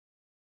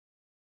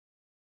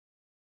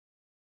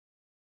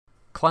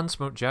Clan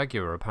Smoke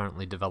Jaguar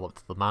apparently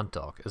developed the Mad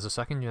Dog as a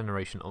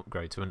second-generation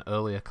upgrade to an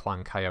earlier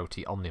Clan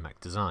Coyote Omnimech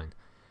design.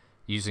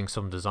 Using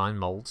some design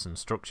molds and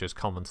structures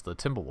common to the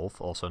Timberwolf,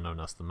 also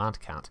known as the Mad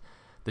Cat,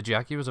 the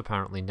Jaguars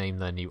apparently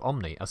named their new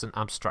Omni as an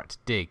abstract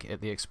dig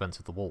at the expense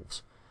of the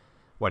Wolves.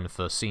 When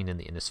first seen in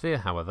the Inner Sphere,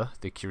 however,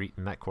 the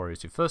Curitan mech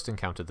warriors who first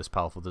encountered this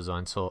powerful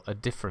design saw a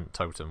different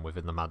totem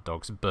within the Mad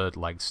Dog's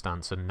bird-legged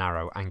stance and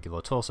narrow,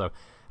 angular torso,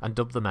 and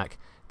dubbed the mech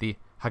the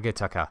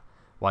Hagetaka,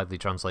 widely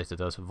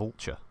translated as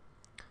Vulture.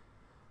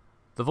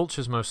 The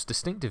Vulture's most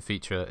distinctive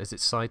feature is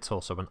its side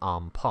torso and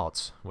arm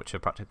parts, which are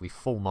practically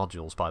full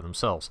modules by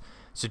themselves,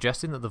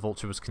 suggesting that the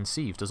Vulture was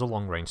conceived as a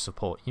long-range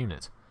support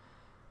unit.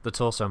 The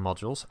torso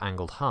modules,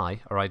 angled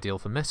high, are ideal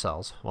for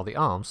missiles, while the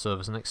arms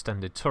serve as an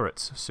extended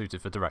turrets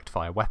suited for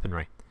direct-fire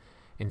weaponry.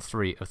 In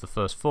 3 of the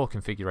first 4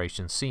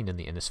 configurations seen in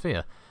the Inner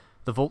Sphere,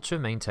 the Vulture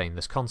maintained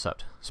this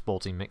concept,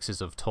 sporting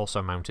mixes of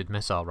torso-mounted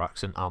missile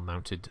racks and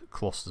arm-mounted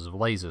clusters of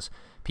lasers,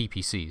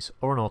 PPCs,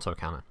 or an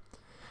autocannon.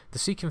 The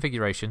C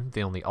configuration,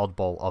 the only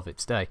oddball of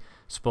its day,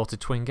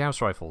 sported twin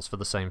Gauss rifles for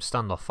the same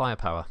standoff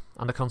firepower,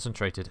 and a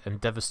concentrated and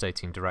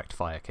devastating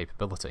direct-fire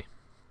capability.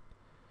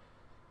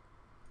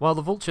 While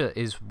the Vulture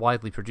is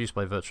widely produced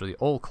by virtually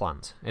all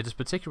clans, it is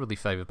particularly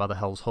favoured by the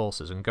Hell's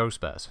Horses and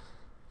Ghost Bears.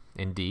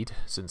 Indeed,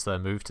 since their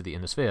move to the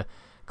Inner Sphere,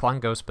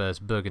 Clan Ghost Bear's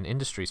Bergen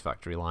Industries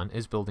factory line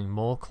is building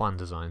more clan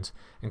designs,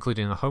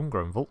 including a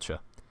homegrown Vulture.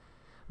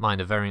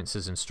 Minor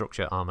variances in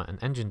structure, armour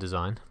and engine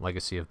design,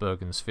 legacy of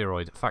Bergen's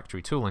spheroid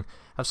factory tooling,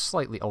 have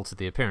slightly altered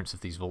the appearance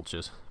of these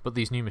Vultures, but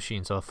these new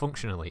machines are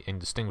functionally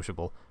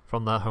indistinguishable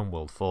from their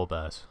homeworld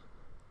forebears.